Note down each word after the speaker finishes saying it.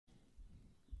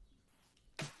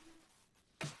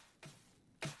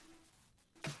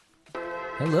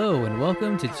Hello and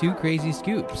welcome to Two Crazy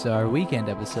Scoops, our weekend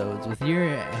episodes with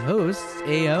your hosts,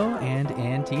 AO and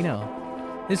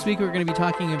Antino. This week we're going to be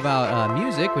talking about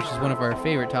music, which is one of our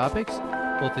favorite topics,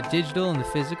 both the digital and the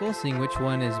physical, seeing which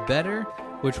one is better,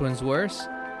 which one's worse,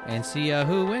 and see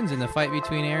who wins in the fight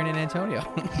between Aaron and Antonio.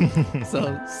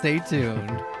 So stay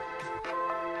tuned.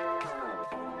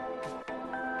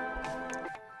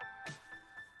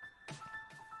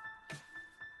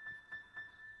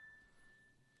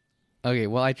 Okay,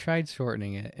 well, I tried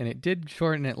shortening it, and it did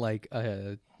shorten it like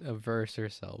a verse or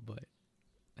so, but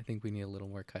I think we need a little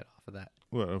more cut off of that.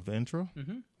 What, of the intro?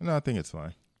 Mm-hmm. No, I think it's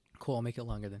fine. Cool, I'll make it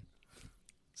longer then.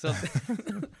 So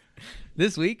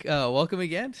this week, welcome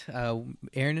again.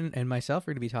 Aaron and myself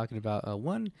are going to be talking about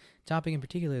one topic in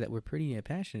particular that we're pretty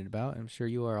passionate about. I'm sure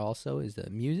you are also, is the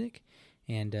music.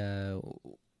 And,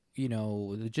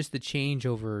 just the change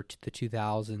over to the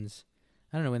 2000s.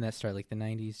 I don't know when that started, like the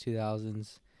 90s,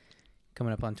 2000s.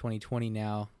 Coming up on 2020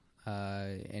 now,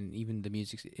 and even the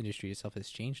music industry itself has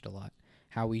changed a lot.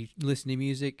 How we listen to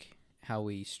music, how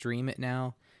we stream it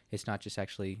now. It's not just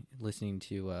actually listening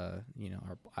to, our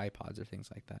iPods or things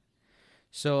like that.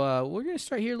 So we're going to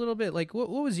start here a little bit. Like, what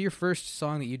was your first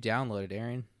song that you downloaded,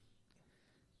 Aaron?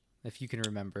 If you can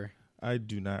remember. I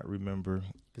do not remember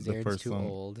the Aaron's first too song.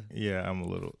 old. Yeah, I'm a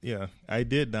little. Yeah, I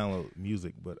did download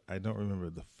music, but I don't remember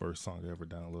the first song I ever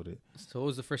downloaded. So what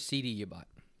was the first CD you bought?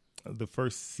 The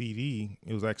first CD,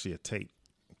 it was actually a tape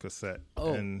cassette.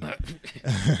 Oh. And,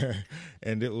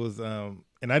 and it was, and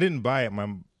I didn't buy it. My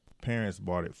parents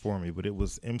bought it for me, but it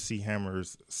was MC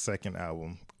Hammer's second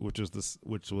album, which was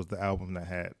the album that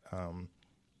had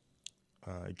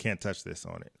You Can't Touch This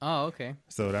on it. Oh, okay.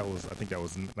 So I think that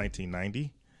was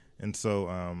 1990. And so,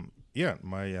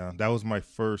 that was my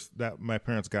first, that my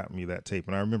parents got me that tape.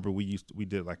 And I remember we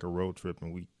did like a road trip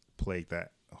and we played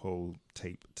that whole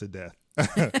tape to death.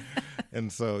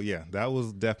 And so, yeah, that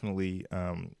was definitely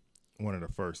one of the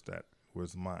first that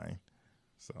was mine.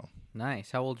 So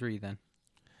Nice. How old were you then?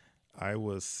 I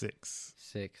was 6.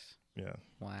 6. Yeah.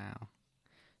 Wow.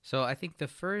 So I think the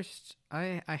first,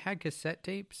 I had cassette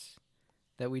tapes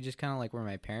that we just kind of like were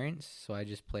my parents. So I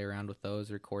just play around with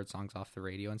those, record songs off the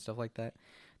radio and stuff like that.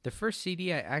 The first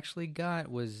CD I actually got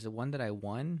was one that I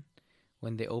won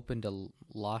when they opened a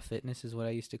Law Fitness is what I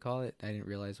used to call it. I didn't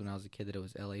realize when I was a kid that it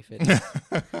was LA Fitness.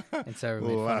 And so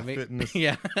everybody made fun of me. Fitness.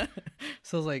 Yeah.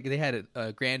 So it was like they had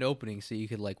a grand opening so you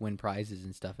could like win prizes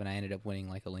and stuff. And I ended up winning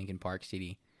like a Linkin Park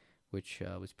CD, which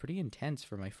was pretty intense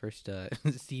for my first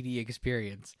CD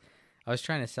experience. I was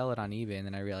trying to sell it on eBay and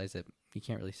then I realized that you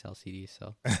can't really sell CDs.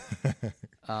 So,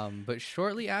 but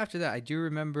shortly after that, I do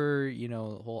remember, the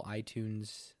whole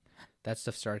iTunes, that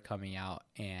stuff started coming out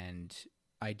and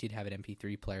I did have an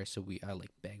MP3 player, so I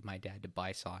like begged my dad to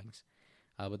buy songs.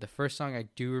 But the first song I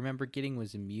do remember getting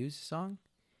was a Muse song.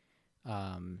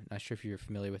 Not sure if you're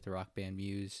familiar with the rock band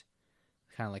Muse,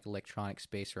 kind of like electronic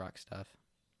space rock stuff.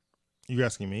 You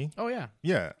asking me? Oh yeah,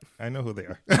 Yeah, I know who they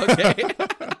are.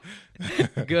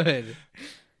 okay, good.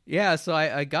 Yeah, so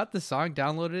I got the song,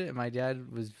 downloaded it, and my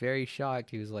dad was very shocked.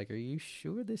 He was like, "Are you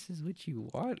sure this is what you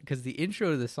want?" Because the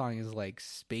intro to the song is like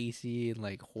spacey and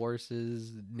like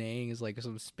horses neighing is like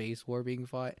some space war being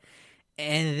fought,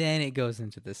 and then it goes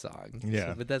into the song.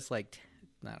 Yeah, but that's like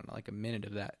I don't know, like a minute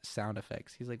of that sound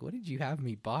effects. He's like, "What did you have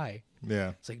me buy?" Yeah,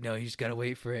 it's like, no, you just gotta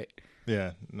wait for it.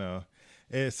 Yeah, no,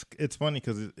 it's funny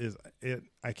because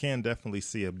I can definitely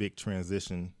see a big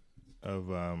transition of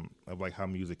like how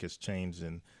music has changed,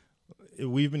 and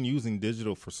we've been using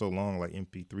digital for so long, like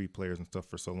MP3 players and stuff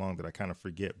for so long that I kind of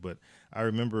forget. But I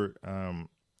remember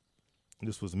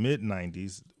this was mid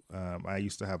 90s. I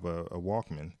used to have a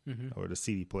Walkman or the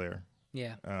CD player.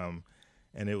 Yeah.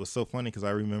 And it was so funny because I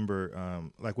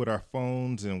remember like with our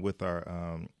phones and with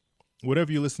our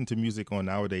whatever you listen to music on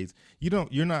nowadays,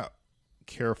 you're not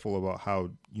careful about how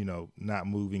not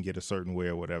moving it a certain way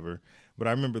or whatever. But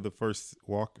I remember the first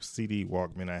CD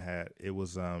Walkman I had. It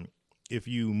was if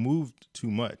you moved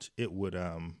too much, it would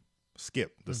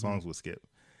skip. The songs would skip,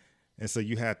 and so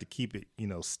you had to keep it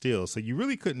still. So you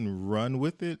really couldn't run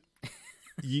with it,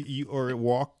 or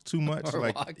walk too much.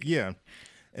 Yeah.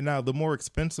 And now the more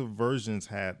expensive versions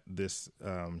had this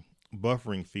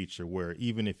buffering feature where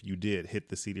even if you did hit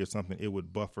the CD or something, it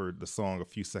would buffer the song a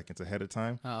few seconds ahead of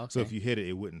time. Oh, okay. So if you hit it,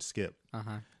 it wouldn't skip.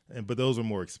 Uh-huh. But those are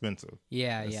more expensive.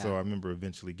 Yeah, yeah. So I remember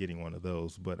eventually getting one of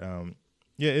those. But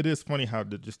yeah, it is funny how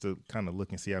just to kind of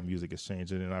look and see how music is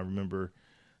changing. And I remember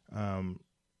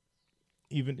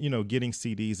even, getting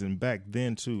CDs. And back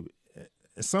then, too,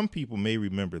 some people may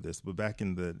remember this, but back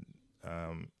in the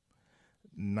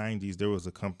 '90s, there was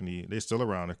a company. They're still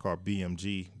around. They're called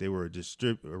BMG. They were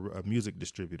a music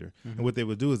distributor, and what they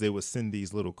would do is they would send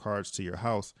these little cards to your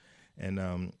house,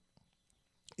 and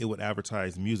it would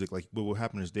advertise music. Like what would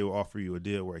happen is they would offer you a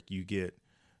deal where like, you get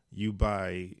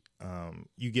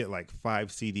like 5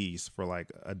 CDs for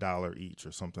like $1 each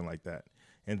or something like that.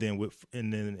 And then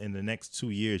then in the next 2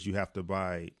 years, you have to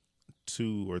buy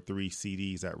 2 or 3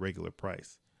 CDs at regular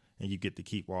price, and you get to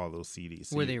keep all those CDs.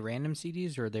 So were they random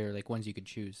CDs, or they're like ones you could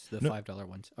choose? The $5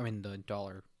 ones. I mean, the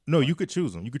dollar. No, you could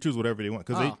choose them. You could choose whatever they want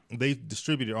because they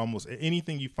distributed almost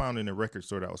anything you found in a record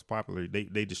store that was popular.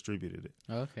 They distributed it.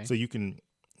 Oh, okay. So you can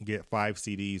get 5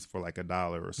 CDs for like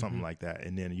 $1 or something like that,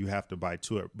 and then you have to buy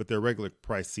 2. But their regular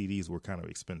price CDs were kind of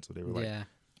expensive. They were like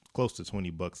close to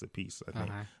 $20 a piece, I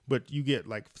think. But you get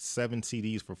like 7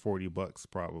 CDs for $40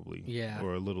 probably,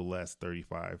 or a little less,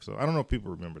 35. So I don't know if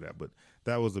people remember that, but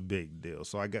that was a big deal.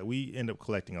 So we end up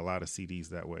collecting a lot of CDs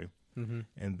that way,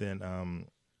 and then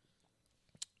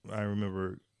I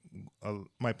remember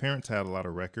my parents had a lot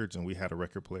of records, and we had a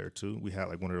record player too. We had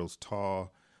like one of those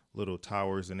tall little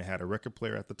towers, and it had a record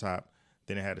player at the top,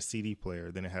 then it had a CD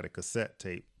player, then it had a cassette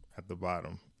tape at the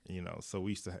bottom, so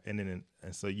we used to and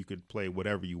so you could play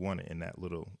whatever you wanted in that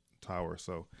little tower.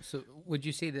 So would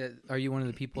you say that, are you one of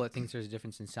the people that thinks there's a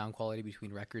difference in sound quality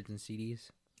between records and CDs?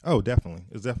 Oh, definitely.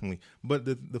 It's definitely. But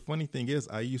the funny thing is,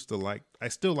 I still like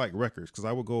records, because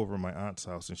I would go over to my aunt's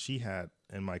house, and she had,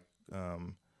 and my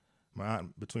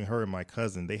aunt, between her and my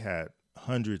cousin, they had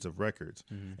hundreds of records,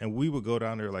 and we would go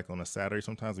down there like on a Saturday.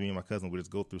 Sometimes me and my cousin would just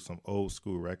go through some old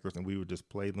school records, and we would just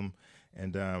play them,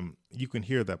 and you can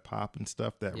hear that pop and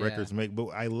stuff that records make. But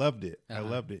I loved it. I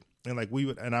loved it, and like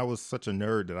and I was such a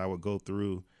nerd that I would go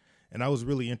through, and I was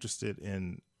really interested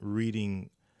in reading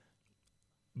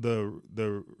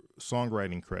the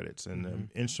songwriting credits and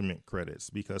the instrument credits,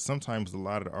 because sometimes a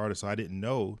lot of the artists I didn't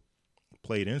know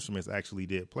played instruments actually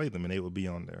did play them, and they would be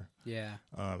on there.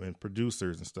 And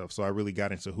producers and stuff. So I really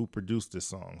got into who produced this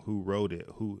song, who wrote it,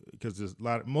 because there's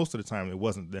most of the time it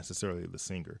wasn't necessarily the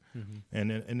singer.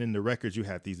 And then the records, you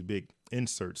had these big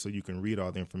inserts, so you can read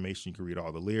all the information, you can read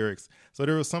all the lyrics. So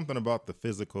there was something about the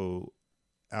physical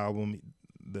album,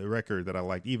 the record, that I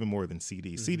liked even more than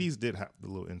CDs. CDs did have the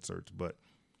little inserts, but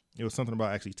it was something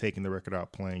about actually taking the record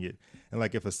out, playing it. And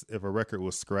like if a record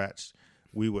was scratched,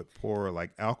 we would pour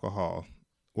like alcohol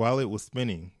while it was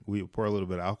spinning. We would pour a little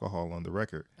bit of alcohol on the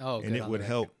record, and it would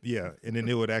help. Yeah, and then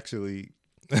it would actually,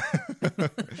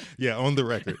 on the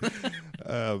record,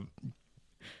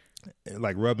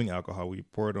 like rubbing alcohol. We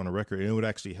pour it on the record, and it would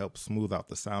actually help smooth out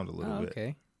the sound a little bit.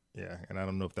 Okay. Yeah, and I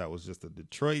don't know if that was just a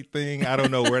Detroit thing. I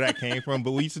don't know where that came from,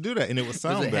 but we used to do that, and it would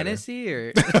sound better. Hennessy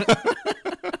or?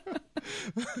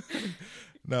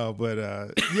 No, but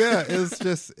it's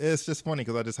just funny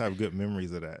because I just have good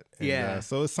memories of that. And,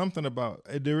 so it's something about,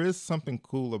 there is something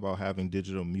cool about having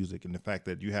digital music, and the fact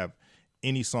that you have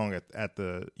any song at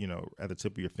the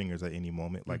tip of your fingers at any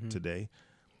moment, like today.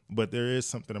 But there is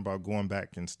something about going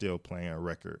back and still playing a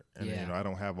record, and I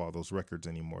don't have all those records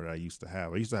anymore that I used to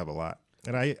have. I used to have a lot,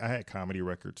 and I had comedy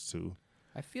records too.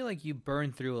 I feel like you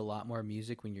burn through a lot more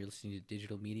music when you're listening to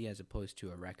digital media as opposed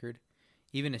to a record.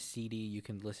 Even a CD you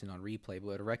can listen on replay,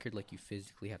 but a record, like, you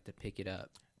physically have to pick it up,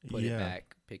 put it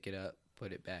back, pick it up,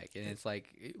 put it back. And it's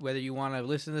like, whether you want to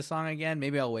listen to the song again,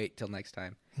 maybe I'll wait till next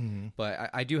time. But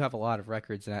I do have a lot of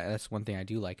records, and that's one thing I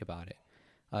do like about it.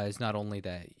 Is not only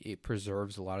that it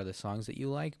preserves a lot of the songs that you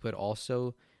like, but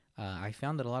also I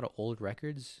found that a lot of old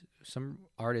records, some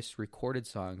artists recorded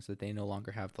songs that they no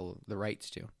longer have the rights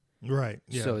to. Right.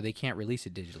 Yeah. So they can't release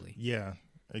it digitally. Yeah.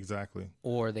 Exactly.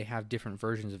 Or they have different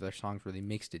versions of their songs where they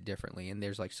mixed it differently, and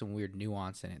there's like some weird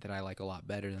nuance in it that I like a lot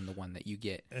better than the one that you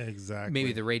get. Exactly.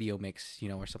 Maybe the radio mix,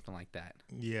 or something like that.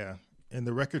 Yeah. And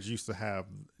the records used to have,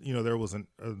 there was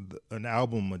an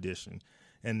album edition,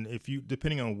 and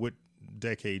depending on what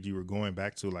decade you were going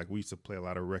back to, like we used to play a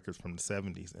lot of records from the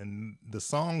 70s, and the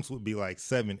songs would be like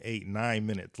 7, 8, 9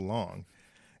 minutes long.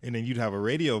 And then you'd have a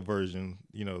radio version,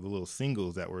 the little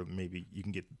singles that were maybe you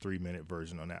can get the 3-minute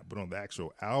version on that. But on the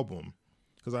actual album,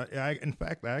 because I in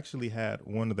fact, I actually had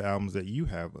one of the albums that you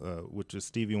have, which is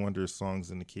Stevie Wonder's Songs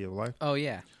in the Key of Life. Oh,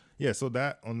 yeah. Yeah, so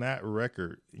that on that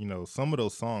record, some of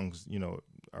those songs,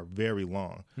 are very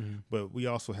long. But we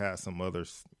also had some other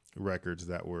records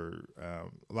that were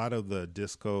a lot of the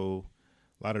disco.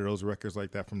 A lot of those records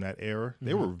like that from that era,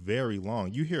 they were very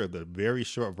long. You hear the very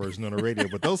short version on the radio,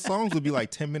 but those songs would be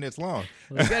like 10 minutes long.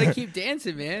 Well, you got to keep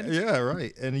dancing, man. Yeah,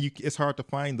 right. And it's hard to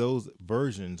find those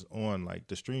versions on like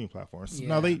the streaming platforms.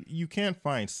 Yeah. Now you can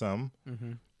find some.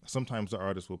 Sometimes the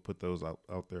artists will put those out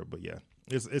there, but yeah,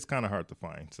 it's kind of hard to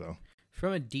find. So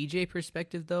from a DJ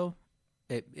perspective, though,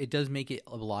 it does make it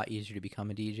a lot easier to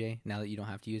become a DJ now that you don't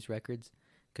have to use records,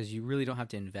 because you really don't have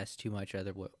to invest too much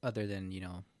other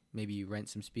than, maybe you rent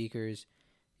some speakers,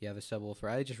 you have a subwoofer.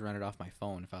 I just run it off my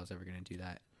phone if I was ever going to do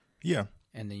that. Yeah.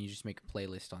 And then you just make a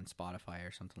playlist on Spotify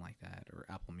or something like that, or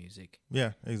Apple Music.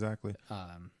 Yeah, exactly.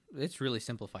 It's really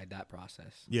simplified that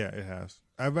process. Yeah, it has.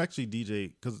 I've actually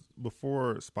DJed, because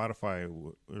before Spotify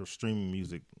or streaming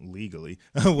music legally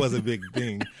was a big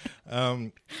thing,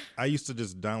 I used to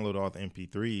just download all the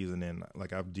MP3s, and then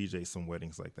like I've DJed some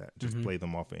weddings like that, just play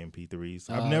them off of MP3s.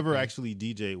 I've never actually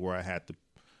DJed where I had to.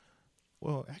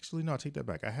 Well, actually, no, I take that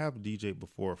back. I have DJed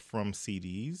before from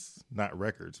CDs, not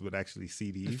records, but actually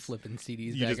CDs. Flipping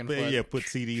CDs You back just and forth. put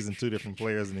CDs in two different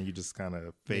players, and then you just kind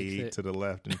of fade to the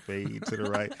left and fade to the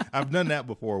right. I've done that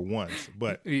before once,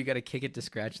 but You got to kick it to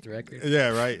scratch the record. yeah,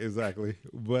 right, exactly.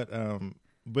 But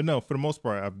no, for the most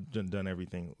part, I've done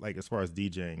everything. Like as far as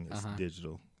DJing, it's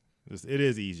digital. It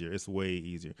is easier. It's way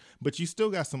easier. But you still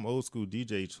got some old school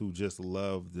DJs who just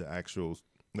love the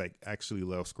actually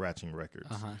love scratching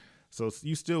records. So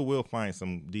you still will find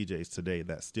some DJs today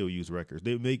that still use records.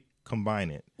 They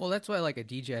combine it. Well, that's why like a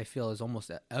DJ I feel is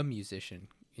almost a musician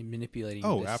in manipulating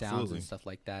the sounds and stuff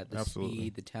like that. The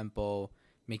speed, the tempo,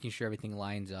 making sure everything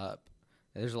lines up.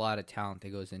 There's a lot of talent that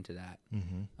goes into that.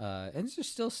 And there's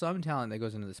just still some talent that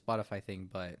goes into the Spotify thing,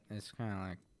 but it's kind of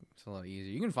like it's a little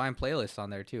easier. You can find playlists on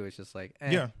there too. It's just like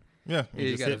yeah.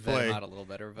 You got to vet them out a little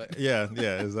better, but yeah,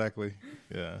 exactly.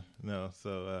 Yeah, no.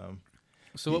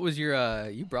 So what was your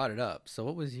you brought it up. So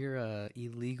what was your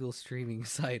illegal streaming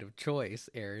site of choice,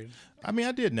 Aaron? I mean,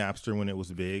 I did Napster when it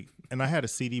was big, and I had a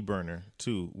CD burner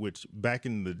too, which back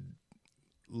in the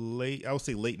late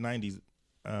 90s,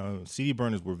 CD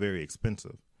burners were very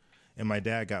expensive. And my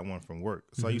dad got one from work.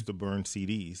 So I used to burn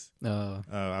CDs.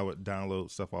 I would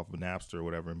download stuff off of Napster or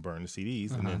whatever and burn the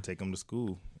CDs and then take them to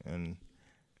school. And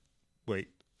wait,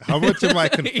 how much am I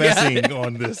confessing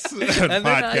on this and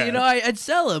podcast? Then, I'd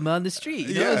sell them on the street.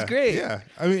 That was great. Yeah.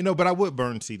 I mean, no, but I would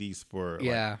burn CDs for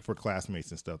for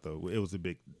classmates and stuff, though. It was a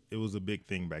big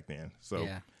thing back then. So,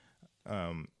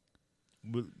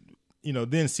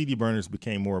 then CD burners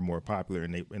became more and more popular,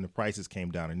 and the prices came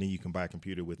down, and then you can buy a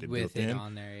computer with it built in.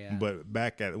 On there, yeah. But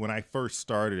when I first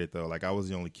started it, though, like I was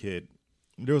the only kid.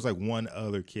 There was like one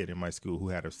other kid in my school who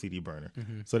had a CD burner.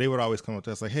 So they would always come up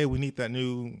to us like, hey, we need that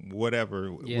new whatever.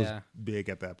 It was big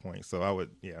at that point. So I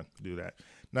would, do that.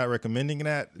 Not recommending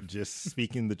that, just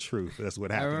speaking the truth. That's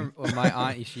what happened. I remember my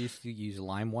aunt, she used to use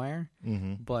LimeWire,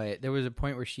 but there was a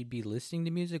point where she'd be listening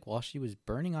to music while she was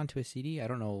burning onto a CD. I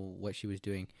don't know what she was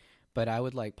doing. But I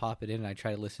would like pop it in and I'd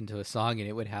try to listen to a song and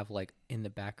it would have like in the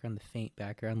background, the faint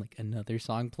background, like another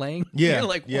song playing. Yeah. You're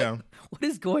like, what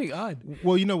is going on?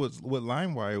 Well, what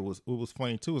LimeWire was, what was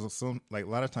funny too, is a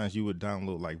lot of times you would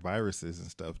download like viruses and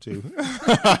stuff too.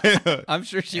 I'm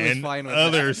sure she was fine with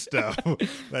other stuff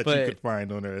that you could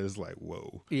find on there is like,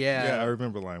 whoa. Yeah. Yeah, I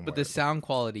remember LimeWire. But the sound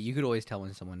quality, you could always tell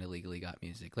when someone illegally got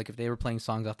music. Like if they were playing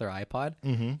songs off their iPod,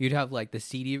 you'd have like the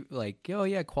CD, like, oh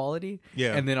yeah, quality.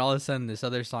 Yeah. And then all of a sudden this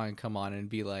other song come on and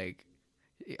be like,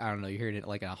 I don't know, you heard it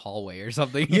like in a hallway or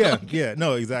something. Yeah,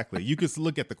 no, exactly. You could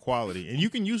look at the quality, and you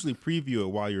can usually preview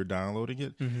it while you're downloading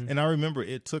it. And I remember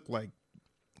it took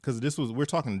because we're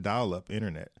talking dial-up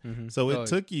internet, so it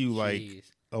took you like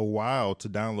a while to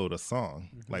download a song.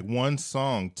 Like one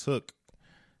song took.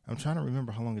 I'm trying to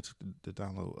remember how long it took to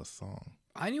download a song.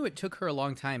 I knew it took her a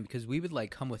long time because we would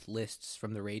like come with lists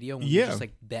from the radio and we would just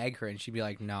like beg her and she'd be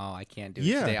like, no, I can't do it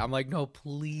today. I'm like, no,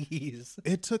 please.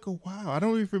 It took a while. I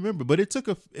don't even remember, but it took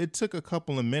a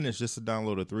couple of minutes just to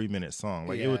download a 3-minute song.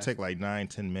 Like it would take like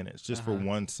 9-10 minutes just for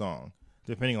one song,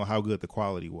 depending on how good the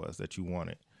quality was that you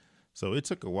wanted. So it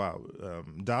took a while.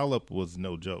 Dial-up was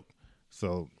no joke.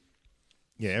 So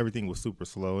yeah, everything was super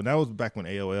slow. And that was back when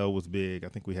AOL was big. I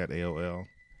think we had AOL.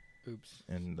 Oops.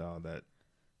 And all that.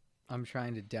 I'm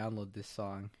trying to download this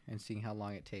song and seeing how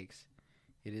long it takes.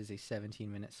 It is a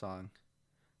 17-minute song,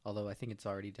 although I think it's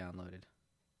already downloaded.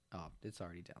 Oh, it's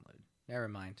already downloaded. Never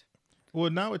mind. Well,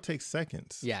 now it takes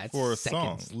seconds for a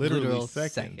song. Literal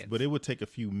seconds. But it would take a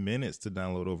few minutes to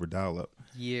download over dial-up.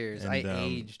 Years. And, I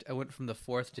aged. I went from the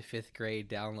 4th to 5th grade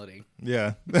downloading.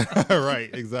 Yeah, right,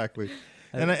 exactly.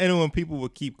 And when people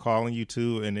would keep calling you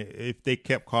too, and if they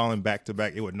kept calling back to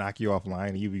back, it would knock you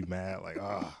offline and you'd be mad like,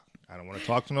 I don't want to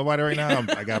talk to nobody right now.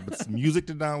 I got music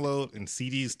to download and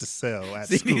CDs to sell at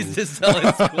school. CDs to sell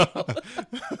at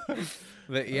school.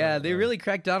 But yeah, they really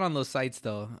cracked down on those sites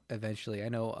though. Eventually, I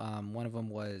know one of them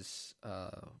was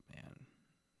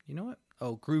you know what?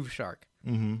 Oh, Groove Shark.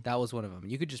 That was one of them.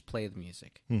 You could just play the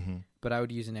music, but I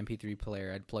would use an MP3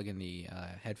 player. I'd plug in the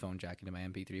headphone jack into my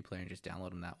MP3 player and just download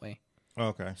them that way.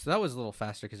 Okay. So that was a little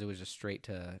faster because it was just straight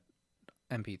to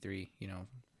MP3, you know.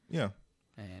 Yeah.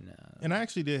 And I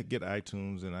actually did get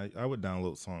iTunes, and I would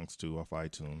download songs too off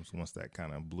iTunes once that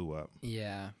kind of blew up.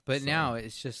 yeah, but So- now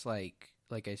it's just like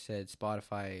I said,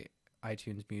 Spotify,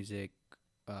 iTunes Music,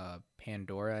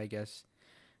 Pandora, I guess.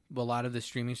 But a lot of the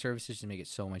streaming services just make it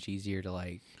so much easier to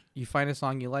like. You find a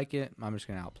song you like it, I'm just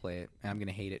gonna outplay it, and I'm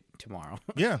gonna hate it tomorrow.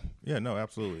 Yeah. No,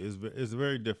 absolutely. It's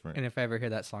very different. And if I ever hear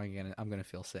that song again, I'm gonna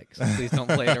feel sick. So please don't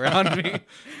play it around me.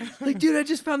 Like, dude, I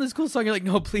just found this cool song. You're like,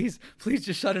 no, please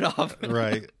just shut it off.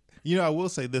 Right. You know, I will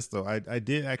say this though. I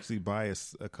did actually buy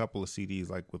a couple of CDs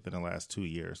like within the last 2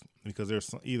 years because there's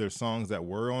either songs that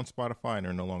were on Spotify and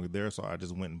are no longer there, so I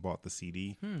just went and bought the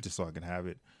CD just so I can have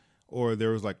it. Or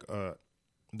there was like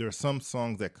there are some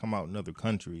songs that come out in other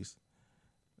countries,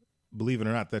 believe it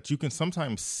or not, that you can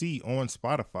sometimes see on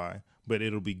Spotify, but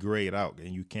it'll be grayed out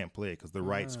and you can't play it because the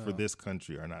rights for this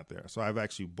country are not there. So I've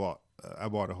actually bought a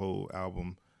whole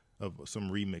album of some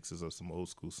remixes of some old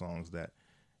school songs that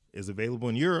is available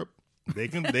in Europe. They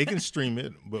can stream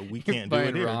it, but we can't do it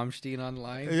Buying here. Rammstein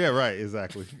online. Yeah, right,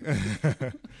 exactly.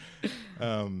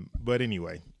 But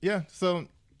anyway, yeah. So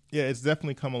yeah, it's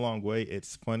definitely come a long way.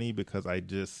 It's funny because I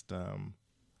just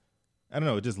I don't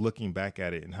know, just looking back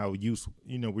at it and how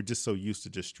we're just so used to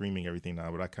just streaming everything now,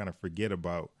 but I kind of forget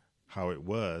about how it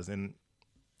was. And,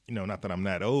 not that I'm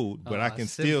that old, but I can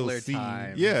still see.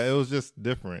 times. Yeah, it was just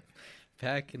different.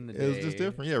 Back in the day. It was just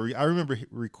different. Yeah, I remember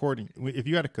recording. If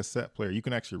you had a cassette player, you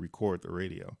can actually record the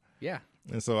radio. Yeah.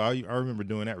 And so I remember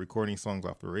doing that, recording songs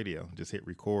off the radio. Just hit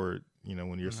record,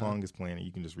 when your song is playing,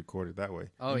 you can just record it that way.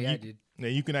 Oh, and yeah, dude. Now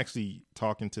you can actually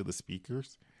talk into the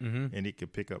speakers, Mm-hmm. and it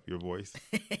could pick up your voice.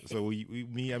 So I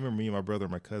remember me and my brother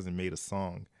and my cousin made a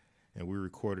song, and we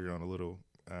recorded it on a little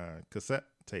cassette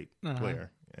tape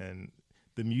player, and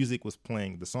the music was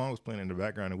playing, the song was playing in the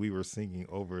background, and we were singing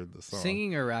over the song.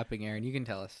 Singing or rapping, Aaron? You can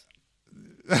tell us.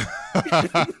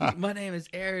 My name is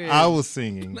Aaron. I was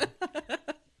singing.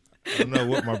 I don't know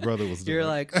what my brother was doing. You're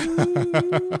like,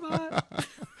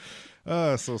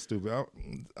 ooh, So stupid.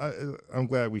 I'm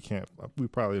glad we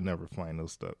probably never find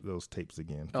those tapes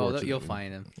again. oh, you'll fortunately.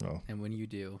 find them. Oh. And when you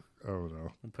do, Oh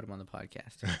no. we'll put them on the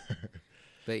podcast.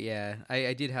 But yeah,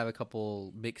 I did have a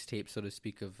couple mixtapes, so to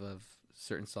speak, of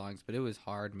certain songs, but it was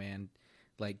hard, man.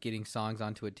 Like getting songs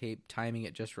onto a tape, timing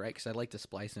it just right, because I like to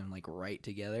splice them like right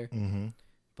together. Mm-hmm.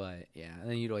 But yeah, and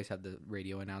then you'd always have the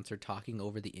radio announcer talking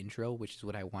over the intro, which is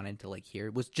what I wanted to like hear.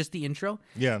 It was just the intro.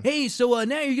 Yeah. Hey, so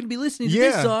now you're gonna be listening to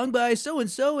this song by so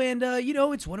and so, and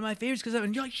it's one of my favorites because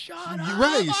I'm like, shut up, You're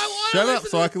right. I wanna Shut up, listen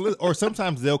so to I can listen. Or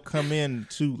sometimes they'll come in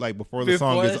to like before the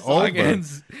before song is the song over.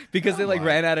 ends, because they like on.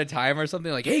 ran out of time or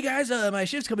something. Like, hey guys, my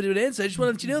shift's coming to an end, so I just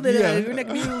wanted to know that Yeah. you're not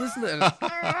gonna be able to listen to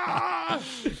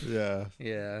it. Yeah.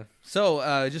 Yeah.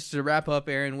 So just to wrap up,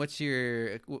 Aaron, what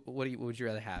would you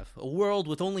rather have? A world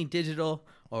with only digital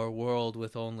or a world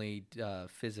with only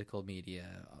physical media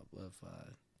of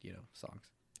songs?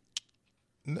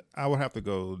 I would have to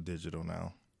go digital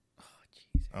now. Oh,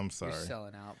 jeez. I'm sorry. You're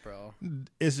selling out, bro.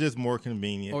 It's just more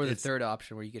convenient. Or the It's third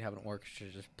option where you could have an orchestra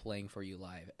just playing for you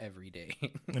live every day.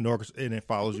 an orchestra, and it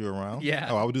follows you around. Yeah.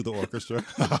 Oh, I would do the orchestra.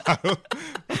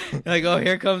 Like, oh,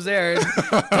 here comes Aaron.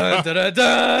 Dun, dun, dun,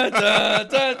 dun, dun,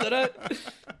 dun, dun, dun.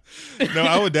 No,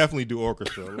 I would definitely do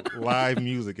orchestra. Live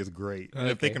music is great. And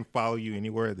if they Okay. can follow you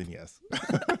anywhere, then yes.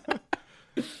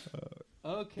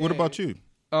 Okay. What about you?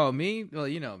 Oh, me? Well,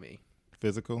 you know me.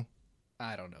 Physical?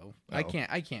 I don't know. Oh.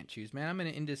 I can't choose, man. I'm an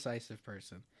indecisive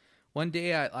person. One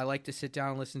day I like to sit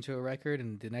down and listen to a record,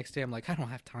 and the next day I'm like, I don't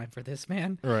have time for this,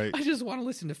 man. Right. I just want to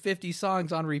listen to 50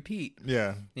 songs on repeat.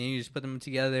 Yeah. And you just put them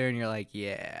together, and you're like,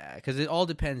 yeah. Because it all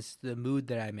depends the mood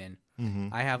that I'm in. Mm-hmm.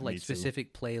 I have Me like too.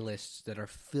 specific playlists that are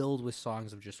filled with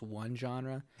songs of just one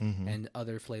genre, Mm-hmm. and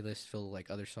other playlists filled with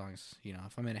like other songs.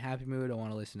 If I'm in a happy mood, I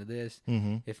want to listen to this.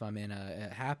 Mm-hmm. If I'm in a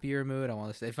happier mood, I want to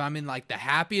listen. If I'm in like the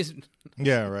happiest,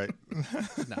 Yeah, right.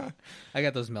 no, I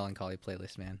got those melancholy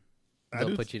playlists, man. I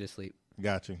They'll do put you to sleep.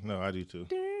 Got you. No, I do too.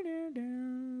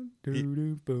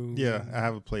 Yeah, I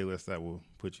have a playlist that will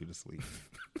put you to sleep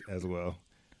as well.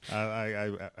 I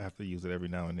have to use it every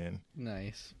now and then.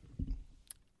 Nice.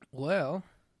 Well,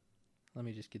 let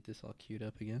me just get this all queued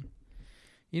up again.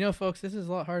 Folks, this is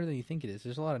a lot harder than you think it is.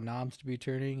 There's a lot of knobs to be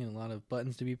turning and a lot of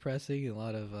buttons to be pressing and a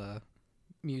lot of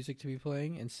music to be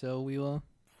playing. And so we will...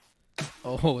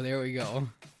 Oh, there we go.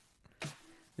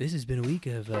 This has been a week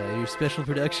of your special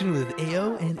production with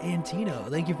AO and Antino.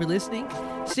 Thank you for listening.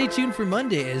 Stay tuned for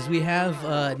Monday as we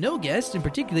have no guest in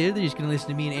particular. They're just going to listen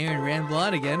to me and Aaron ramble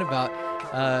on again about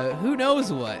who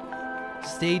knows what.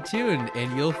 Stay tuned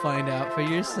and you'll find out for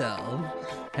yourself.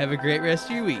 Have a great rest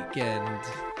of your weekend.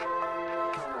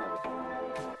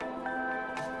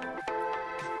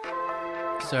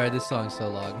 sorry, this song's so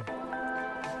long.